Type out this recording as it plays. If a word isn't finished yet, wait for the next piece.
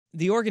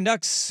the Oregon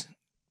Ducks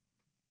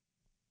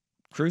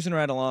cruising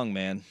right along,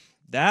 man.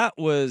 That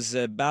was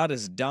about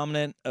as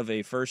dominant of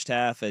a first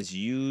half as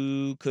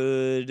you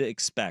could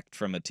expect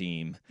from a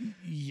team.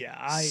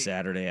 Yeah,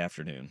 Saturday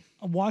afternoon.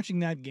 Watching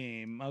that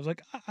game, I was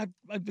like, I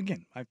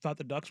thought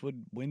the Ducks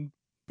would win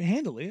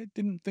handily. I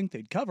didn't think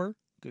they'd cover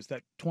because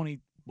that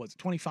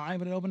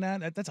 25 and it opened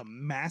at. That's a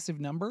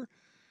massive number.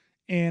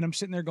 And I'm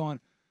sitting there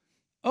going,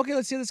 okay,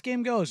 let's see how this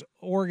game goes.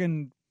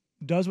 Oregon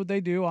does what they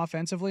do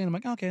offensively, and I'm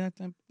like, okay,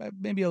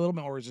 maybe a little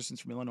bit more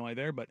resistance from Illinois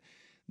there. But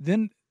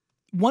then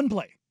one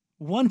play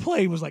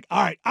was like,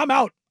 all right, I'm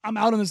out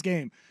on this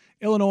game.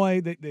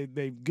 Illinois,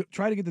 they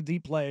try to get the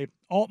deep play.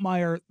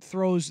 Altmaier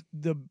throws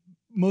the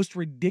most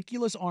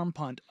ridiculous arm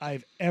punt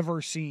I've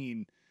ever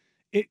seen.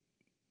 It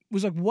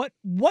was like,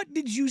 what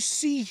did you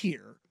see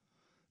here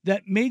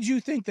that made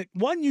you think that,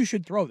 one, you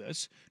should throw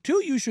this,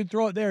 two, you should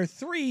throw it there,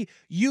 three,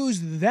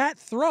 use that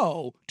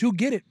throw to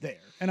get it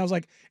there? And I was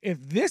like, if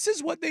this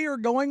is what they are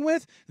going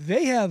with,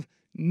 they have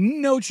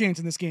no chance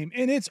in this game,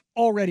 and it's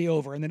already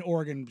over. And then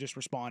Oregon just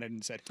responded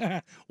and said,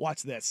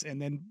 watch this.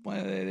 And then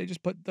they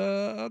just put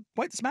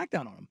quite the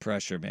smackdown on them.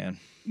 Pressure, man.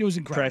 It was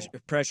incredible.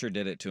 Pressure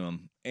did it to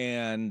him.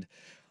 And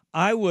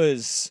I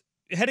was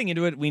heading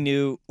into it, we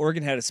knew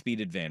Oregon had a speed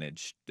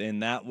advantage,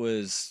 and that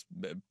was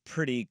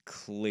pretty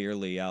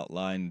clearly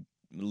outlined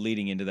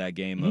leading into that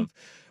game of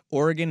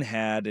Oregon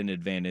had an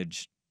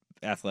advantage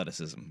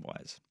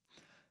athleticism-wise.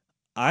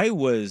 I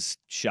was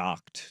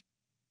shocked,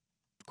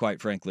 quite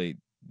frankly,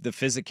 the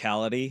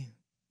physicality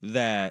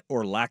that,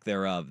 or lack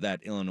thereof,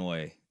 that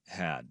Illinois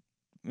had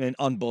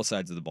on both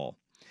sides of the ball.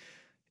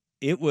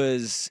 It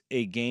was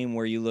a game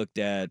where you looked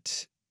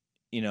at,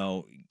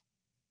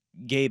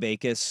 Gabe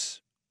Akis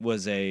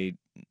was a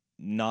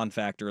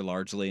non-factor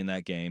largely in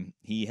that game.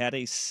 He had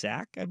a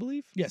sack, I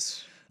believe.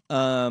 Yes.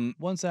 1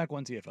 sack,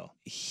 1 TFL.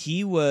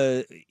 He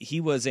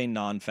was a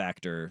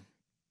non-factor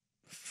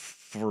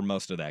for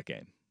most of that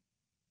game.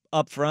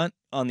 Up front,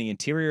 on the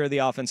interior of the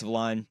offensive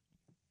line,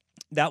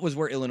 that was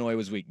where Illinois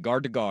was weak.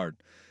 Guard to guard.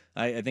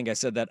 I think I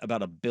said that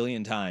about 1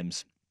 billion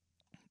times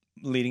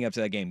leading up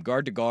to that game.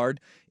 Guard to guard,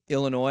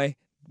 Illinois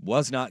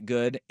was not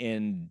good,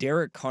 and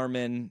Derek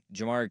Carmen,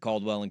 Jamari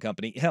Caldwell and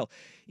company, hell,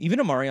 even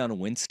Amarion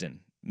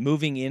Winston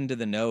moving into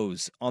the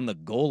nose on the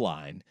goal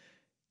line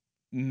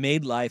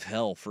made life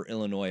hell for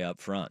Illinois up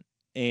front.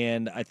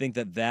 And I think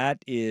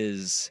that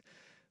is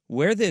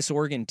where this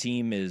Oregon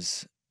team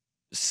is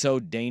so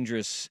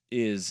dangerous,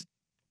 is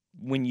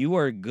when you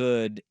are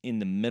good in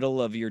the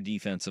middle of your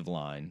defensive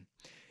line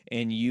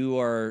and you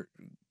are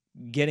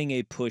getting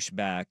a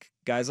pushback,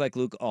 guys like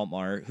Luke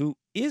Altmaier, who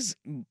is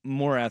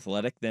more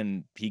athletic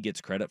than he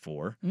gets credit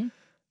for,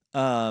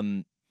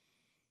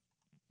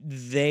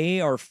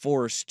 they are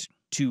forced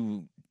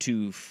to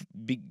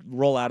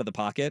roll out of the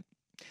pocket,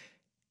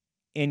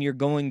 and you're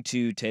going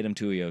to Tatum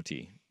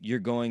Tuioti. You're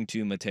going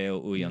to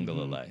Mateo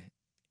Uiagalelei.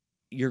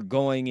 You're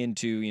going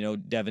into,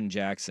 Devin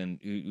Jackson,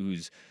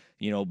 who's,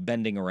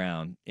 bending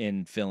around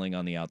and filling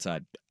on the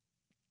outside.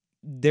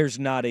 There's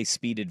not a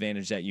speed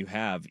advantage that you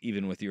have,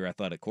 even with your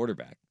athletic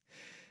quarterback.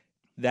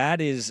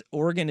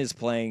 Oregon is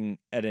playing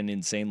at an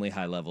insanely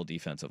high level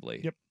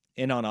defensively. Yep.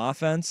 And on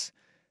offense,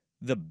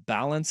 the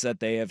balance that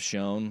they have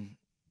shown,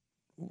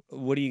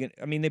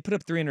 they put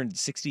up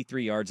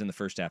 363 yards in the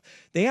first half.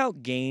 They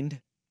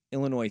outgained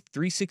Illinois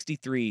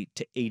 363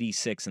 to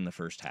 86 in the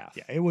first half.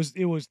 Yeah, it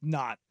was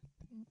not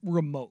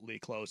remotely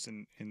close.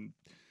 And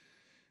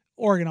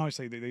Oregon,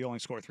 obviously, they only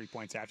scored 3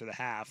 points after the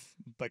half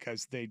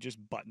because they just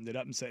buttoned it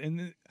up and said.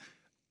 And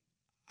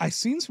I've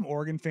seen some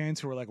Oregon fans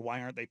who are like,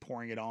 "Why aren't they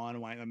pouring it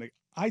on?"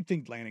 I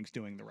think Lanning's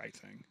doing the right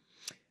thing,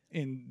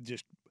 and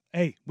just,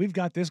 hey, we've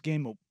got this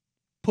game. We'll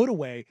put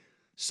away,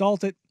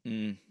 salt it,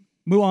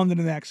 move on to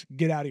the next,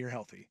 get out of here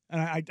healthy.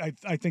 And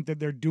I think that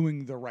they're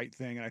doing the right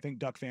thing. And I think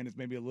Duck fan is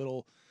maybe a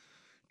little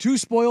too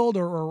spoiled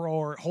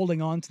or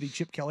holding on to the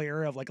Chip Kelly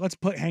era of like, let's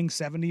hang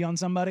 70 on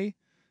somebody.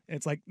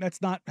 It's like,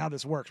 that's not how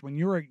this works. When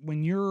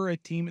you're a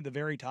team at the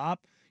very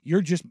top,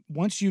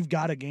 once you've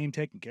got a game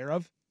taken care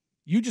of,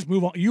 you just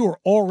move on. You are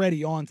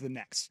already on to the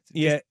next.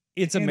 Yeah,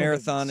 it's a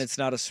marathon. It's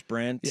not a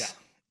sprint. Yeah.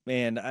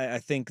 And I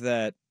think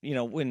that,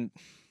 when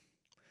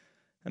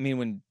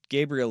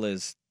Gabriel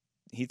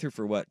he threw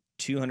for what,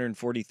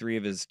 243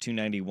 of his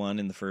 291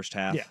 in the first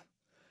half.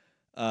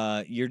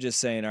 Yeah. You're just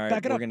saying, all right,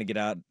 we're going to get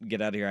out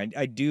of here.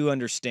 I do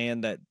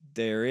understand that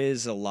there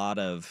is a lot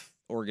of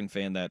Oregon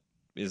fan that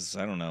is,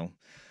 I don't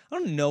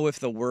know if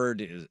the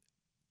word is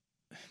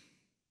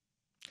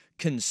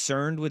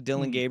concerned with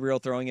Dylan Gabriel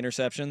throwing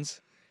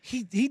interceptions.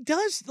 He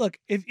does. Look,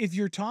 if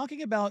you're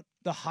talking about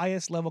the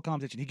highest level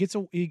competition,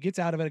 he gets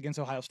out of it against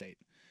Ohio State.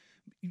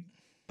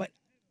 But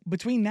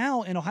between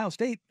now and Ohio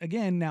State,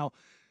 again, now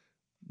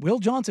Will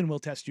Johnson will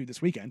test you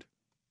this weekend.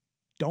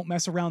 Don't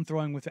mess around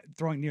throwing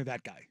near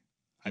that guy.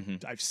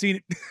 I've seen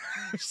it.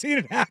 I've seen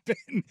it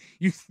happen.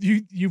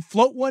 You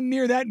float one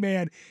near that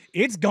man,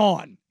 it's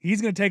gone.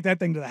 He's going to take that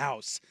thing to the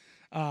house.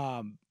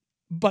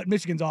 But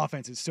Michigan's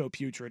offense is so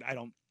putrid. I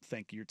don't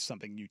think it's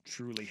something you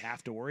truly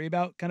have to worry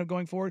about kind of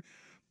going forward.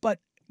 But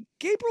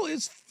Gabriel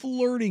is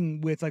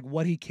flirting with like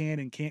what he can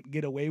and can't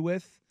get away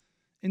with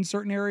in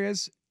certain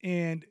areas.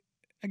 And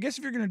I guess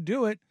if you're going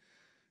to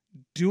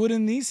do it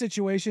in these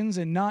situations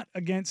and not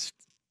against,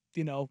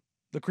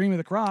 the cream of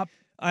the crop.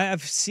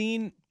 I've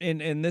seen,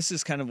 and this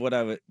is kind of what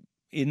I would,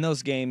 in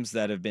those games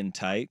that have been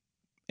tight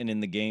and in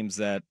the games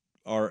that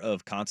are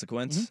of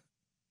consequence,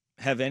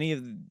 have any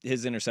of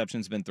his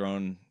interceptions been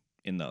thrown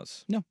in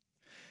those? No.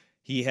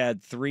 He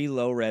had 3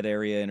 low red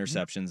area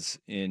interceptions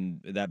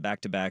in that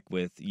back-to-back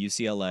with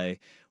UCLA,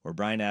 where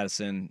Brian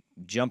Addison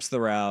jumps the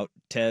route,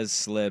 Tez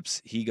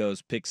slips, he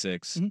goes pick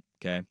 6.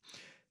 Okay.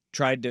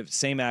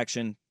 Same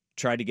action,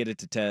 tried to get it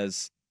to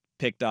Tez,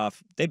 picked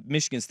off.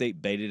 Michigan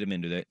State baited him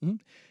into it.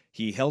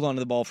 He held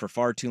onto the ball for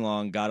far too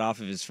long, got off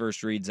of his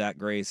first read, Zach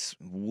Grace,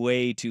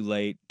 way too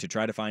late to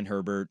try to find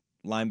Herbert.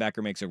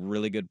 Linebacker makes a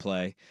really good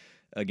play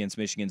against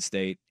Michigan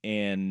State,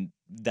 and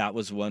that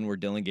was one where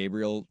Dylan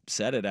Gabriel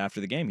said it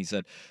after the game. He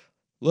said,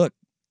 look,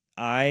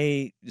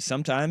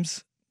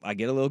 sometimes I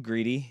get a little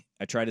greedy.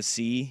 I try to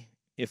see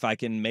if I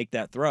can make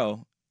that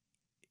throw.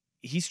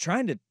 He's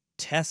trying to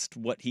test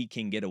what he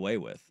can get away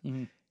with.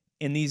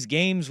 In these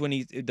games,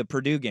 the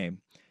Purdue game,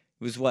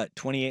 it was what,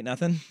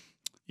 28-0?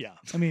 Yeah.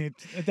 I mean,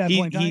 at that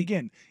point in time,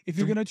 again, if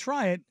you're going to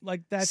try it,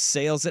 like that.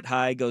 Sails it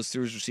high, goes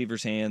through his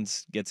receiver's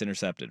hands, gets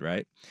intercepted,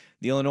 right?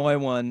 The Illinois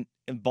one,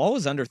 ball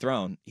was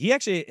underthrown. He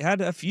actually had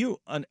a few.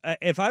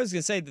 If I was going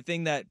to say the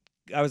thing that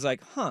I was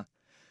like,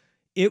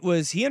 he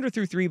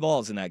underthrew 3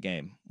 balls in that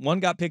game.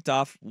 One got picked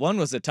off. One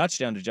was a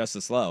touchdown to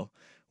Justice Lowe,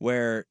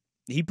 where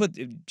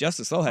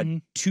Justice Lowe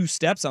had 2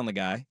 steps on the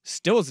guy.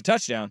 Still was a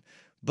touchdown,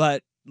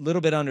 but a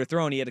little bit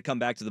underthrown. He had to come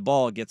back to the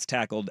ball, gets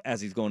tackled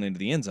as he's going into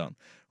the end zone,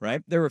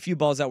 right? There were a few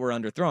balls that were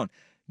underthrown.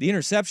 The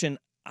interception,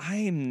 I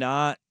am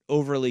not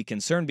overly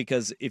concerned,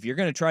 because if you're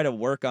going to try to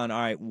work on,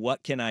 all right,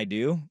 what can I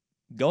do?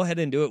 Go ahead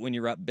and do it when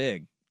you're up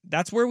big.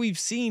 That's where we've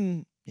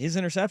seen his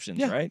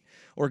interceptions, right?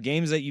 Or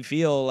games that you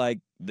feel like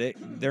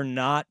they're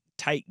not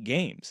tight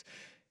games.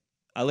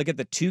 I look at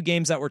the 2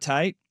 games that were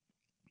tight.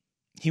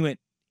 He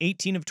went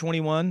 18 of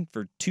 21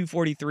 for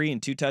 243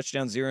 and 2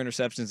 touchdowns, 0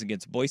 interceptions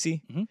against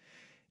Boise.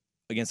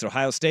 Against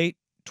Ohio State,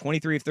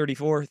 23 of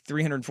 34,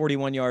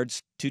 341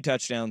 yards, 2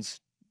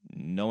 touchdowns,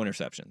 no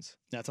interceptions.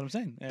 That's what I'm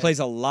saying. Plays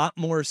a lot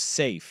more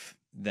safe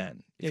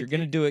then. If you're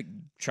going to do it,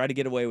 try to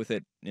get away with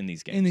it in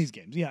these games.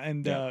 Yeah.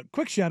 And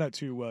quick shout out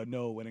to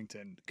Noah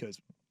Whittington, because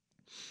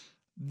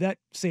that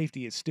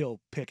safety is still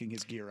picking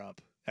his gear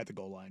up at the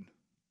goal line.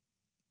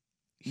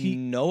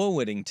 Noah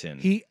Whittington.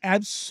 He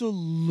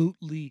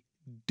absolutely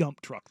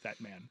dump trucked that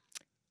man.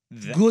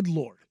 Good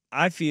Lord.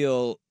 I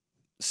feel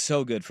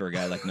so good for a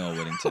guy like Noah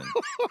Whittington,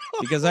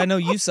 because I know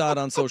you saw it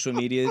on social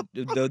media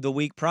the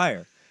week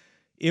prior.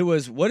 It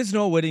was, what is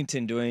Noah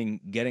Whittington doing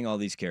getting all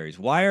these carries?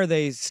 Why are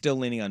they still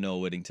leaning on Noah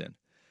Whittington?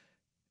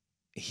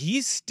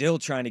 He's still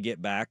trying to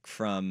get back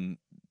from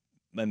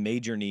a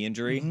major knee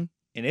injury, and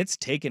it's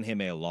taken him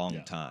a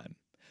long time.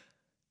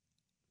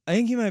 I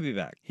think he might be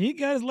back. He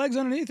got his legs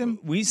underneath him.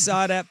 We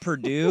saw it at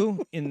Purdue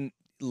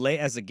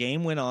as the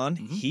game went on.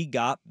 He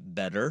got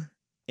better,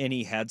 and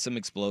he had some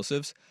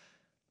explosives.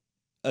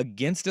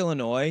 Against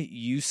Illinois,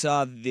 you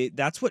saw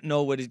that's what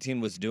Noah Whittington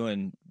was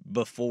doing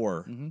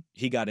before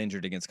he got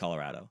injured against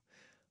Colorado.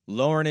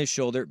 Lowering his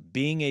shoulder,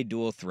 being a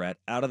dual threat,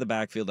 out of the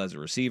backfield as a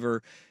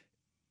receiver,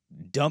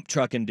 dump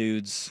trucking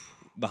dudes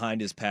behind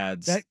his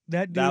pads.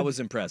 That was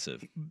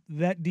impressive.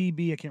 That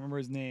DB, I can't remember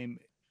his name,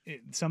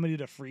 somebody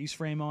did a freeze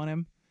frame on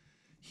him.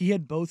 He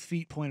had both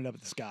feet pointed up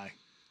at the sky.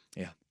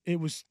 Yeah. It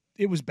was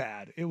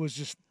bad. It was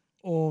just,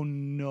 oh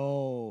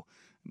no.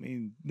 I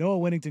mean, Noah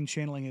Whittington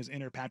channeling his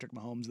inner Patrick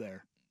Mahomes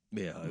there.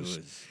 Yeah,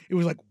 it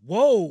was like,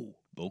 whoa.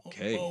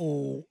 Okay.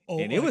 Oh,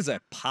 and it was a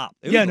pop.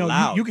 It was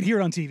loud. You could hear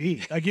it on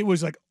TV. Like, it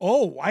was like,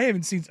 oh, I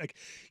haven't seen, like,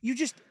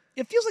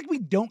 it feels like we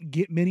don't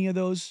get many of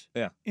those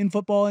in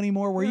football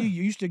anymore, where you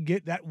used to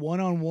get that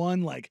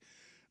one-on-one, like,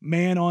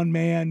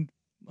 man-on-man,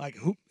 like,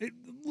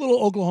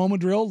 little Oklahoma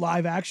drill,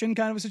 live action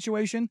kind of a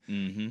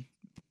situation.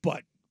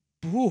 But,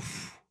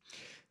 oof.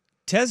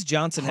 Tez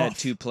Johnson had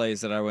 2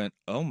 plays that I went,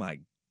 oh my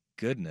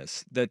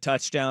goodness. The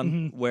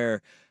touchdown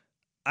where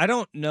I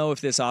don't know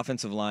if this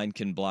offensive line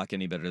can block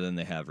any better than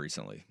they have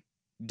recently.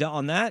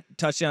 On that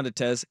touchdown to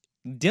Tez,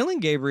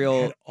 Dylan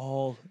Gabriel had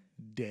all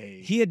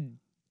day.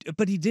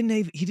 But he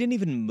didn't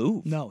even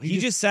move. No, he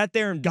just sat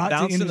there and got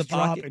bounced in the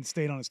pocket and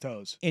stayed on his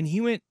toes. And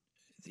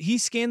he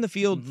scanned the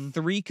field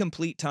 3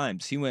 complete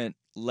times. He went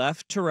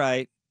left to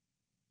right,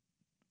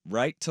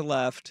 right to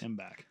left, and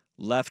back,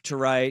 left to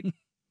right.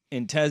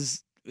 And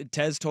Tez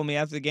told me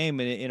after the game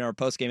in our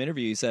post-game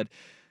interview, he said,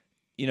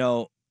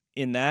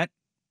 in that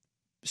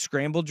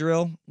scramble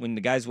drill, when the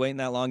guy's waiting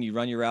that long, you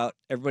run your route,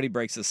 everybody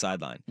breaks the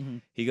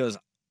sideline. He goes,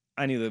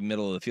 I knew the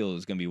middle of the field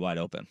was going to be wide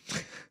open.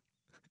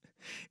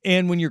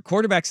 And when your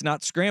quarterback's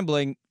not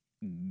scrambling,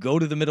 go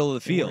to the middle of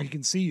the field. Where he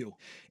can see you.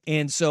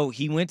 And so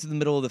he went to the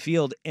middle of the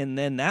field, and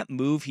then that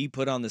move he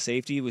put on the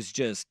safety was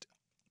just,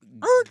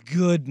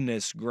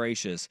 goodness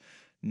gracious,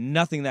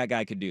 nothing that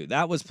guy could do.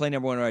 That was play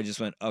number 1 where I just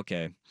went,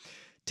 okay,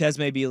 Tez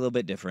may be a little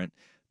bit different.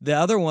 The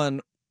other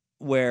one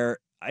where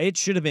it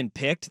should have been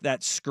picked,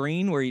 that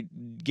screen where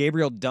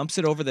Gabriel dumps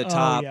it over the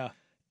top. Yeah.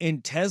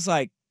 And Tez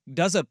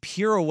does a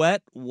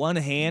pirouette,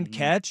 one-hand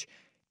catch,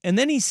 and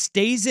then he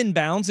stays in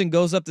bounds and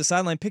goes up the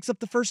sideline, picks up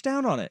the first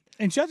down on it.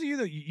 And shout out to you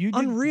that you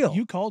did, Unreal.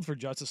 You called for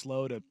Justice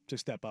Lowe to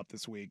step up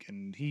this week,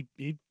 and he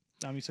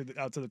obviously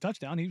outside the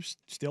touchdown, he was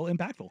still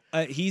impactful.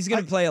 He's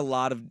going to play a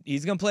lot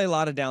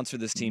of downs for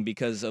this team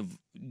because of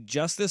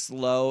Justice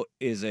Lowe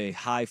is a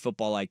high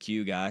football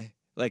IQ guy.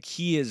 Like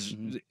he's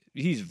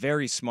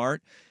very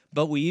smart,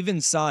 but we even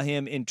saw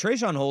him in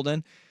Trayshawn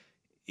Holden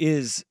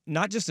is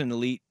not just an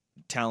elite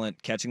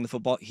talent catching the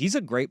football. He's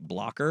a great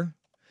blocker.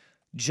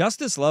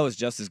 Justice Lowe is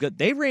just as good.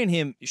 They ran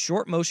him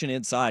short motion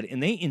inside,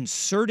 and they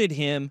inserted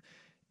him,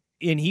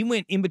 and he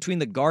went in between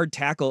the guard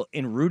tackle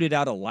and rooted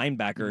out a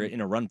linebacker in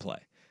a run play.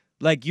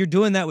 Like, you're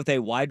doing that with a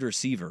wide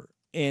receiver.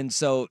 And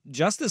so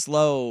Justice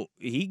Lowe,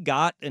 he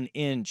got an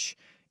inch,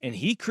 and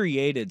he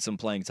created some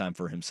playing time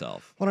for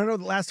himself. Well, I know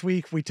that last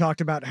week we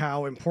talked about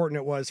how important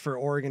it was for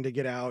Oregon to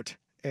get out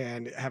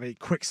and have a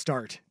quick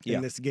start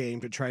in this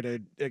game to try to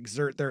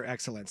exert their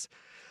excellence.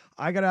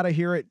 I got out of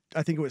here at,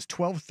 I think it was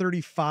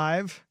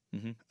 12:35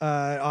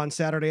 on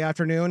Saturday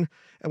afternoon,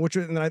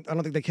 and I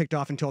don't think they kicked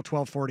off until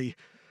 12:40.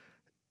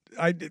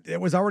 It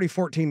was already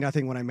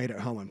 14-0 when I made it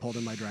home and pulled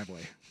in my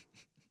driveway.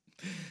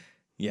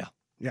 Yeah.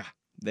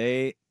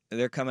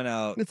 They're coming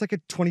out. It's like a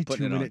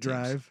 22-minute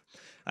drive.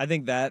 I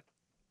think that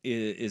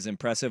is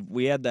impressive.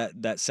 We had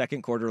that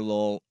second quarter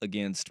lull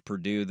against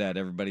Purdue that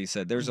everybody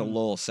said there's a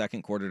lull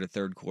second quarter to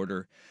third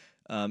quarter.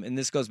 And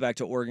this goes back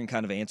to Oregon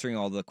kind of answering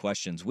all the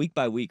questions week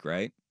by week,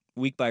 right?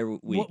 Week by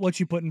week. What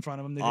you put in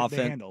front of them,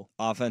 they handle.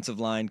 Offensive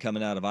line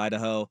coming out of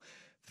Idaho.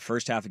 The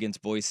first half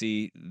against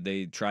Boise,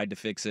 they tried to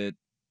fix it.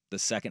 The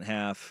second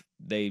half,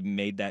 they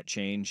made that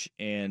change,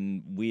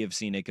 and we have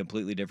seen a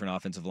completely different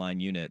offensive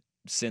line unit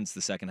since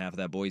the second half of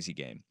that Boise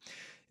game.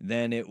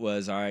 Then it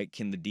was, all right,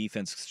 can the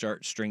defense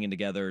start stringing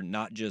together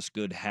not just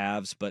good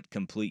halves, but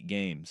complete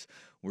games?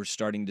 We're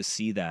starting to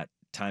see that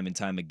time and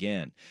time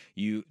again.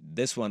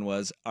 This one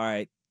was, all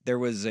right, there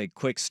was a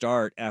quick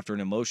start after an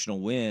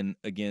emotional win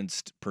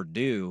against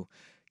Purdue.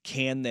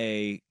 Can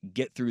they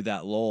get through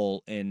that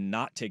lull and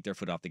not take their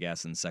foot off the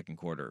gas in the second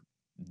quarter?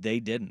 They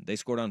didn't. They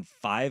scored on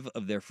 5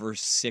 of their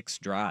first 6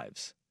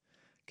 drives.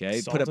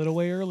 Okay, put up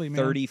away early,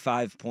 man.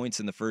 35 points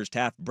in the first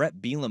half. Brett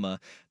Bielema,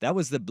 that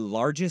was the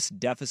largest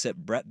deficit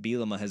Brett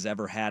Bielema has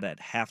ever had at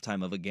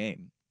halftime of a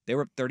game. They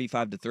were up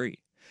 35-3,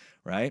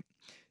 right?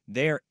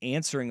 They're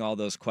answering all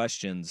those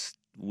questions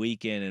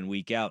week in and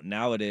week out.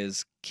 Now it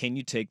is, can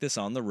you take this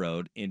on the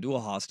road into a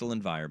hostile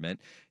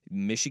environment?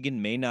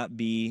 Michigan may not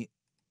be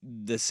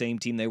the same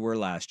team they were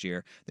last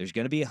year. There's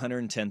going to be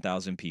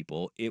 110,000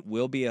 people.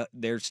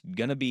 There's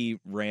going to be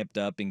ramped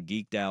up and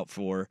geeked out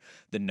for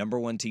the number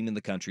 1 team in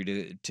the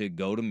country to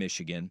go to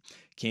Michigan.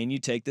 Can you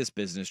take this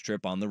business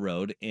trip on the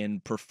road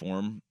and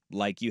perform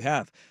like you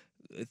have?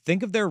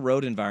 Think of their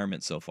road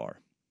environment so far.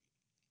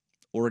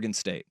 Oregon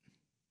State,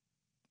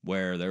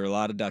 where there were a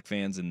lot of Duck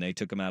fans, and they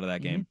took them out of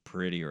that game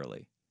pretty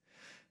early.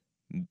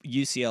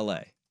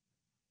 UCLA.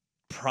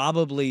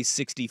 Probably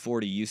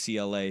 60-40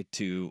 UCLA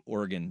to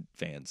Oregon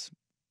fans,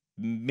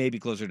 maybe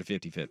closer to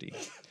 50-50.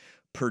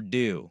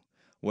 Purdue,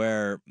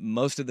 where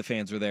most of the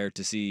fans were there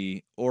to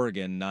see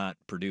Oregon, not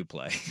Purdue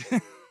play.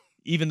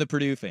 Even the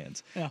Purdue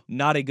fans. Yeah.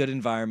 Not a good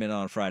environment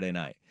on a Friday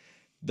night.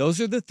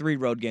 Those are the 3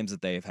 road games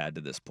that they have had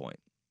to this point.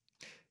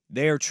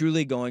 They are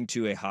truly going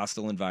to a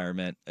hostile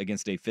environment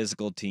against a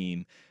physical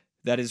team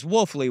that is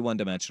woefully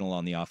one-dimensional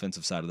on the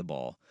offensive side of the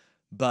ball.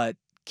 But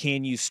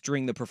can you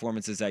string the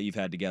performances that you've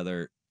had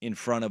together in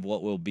front of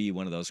what will be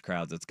one of those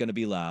crowds? It's going to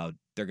be loud.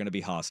 They're going to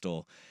be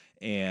hostile.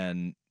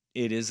 And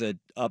it is an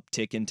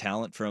uptick in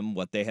talent from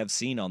what they have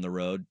seen on the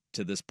road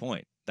to this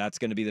point. That's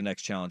going to be the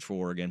next challenge for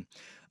Oregon.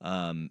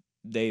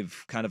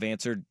 They've kind of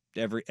answered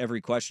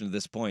every question to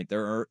this point.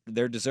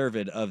 They're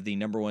deserved of the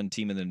number 1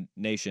 team in the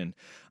nation,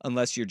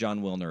 unless you're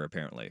John Wilner,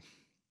 apparently.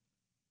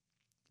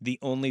 The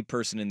only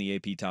person in the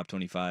AP Top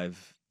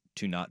 25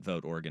 to not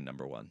vote Oregon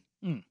number 1.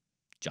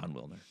 John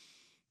Wilner.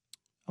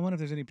 I wonder if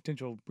there's any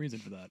potential reason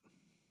for that.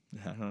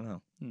 I don't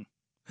know.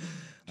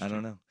 I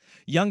don't know.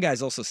 Young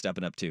guys also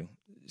stepping up too.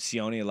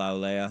 Sione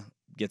Laulea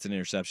gets an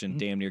interception.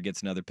 Damn near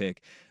gets another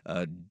pick.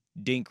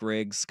 Dink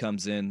Riggs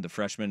comes in, the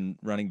freshman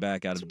running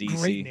back out of DC.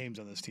 Great names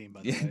on this team,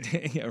 by the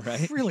way. Yeah,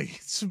 right. Really,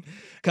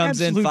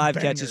 comes in 5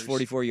 bangers. catches,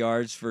 44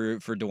 yards for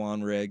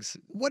DeJuan Riggs.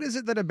 What is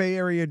it that a Bay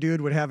Area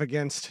dude would have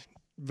against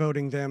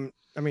voting them?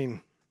 I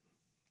mean,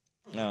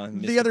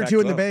 the other 2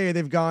 in the Bay,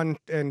 they've gone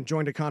and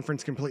joined a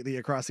conference completely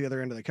across the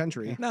other end of the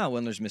country. No,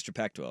 when there's Mr.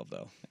 Pac-12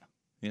 though. Yeah.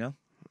 You know?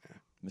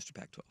 Yeah. Mr.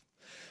 Pac-12.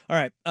 All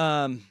right.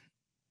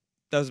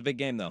 That was a big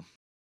game, though.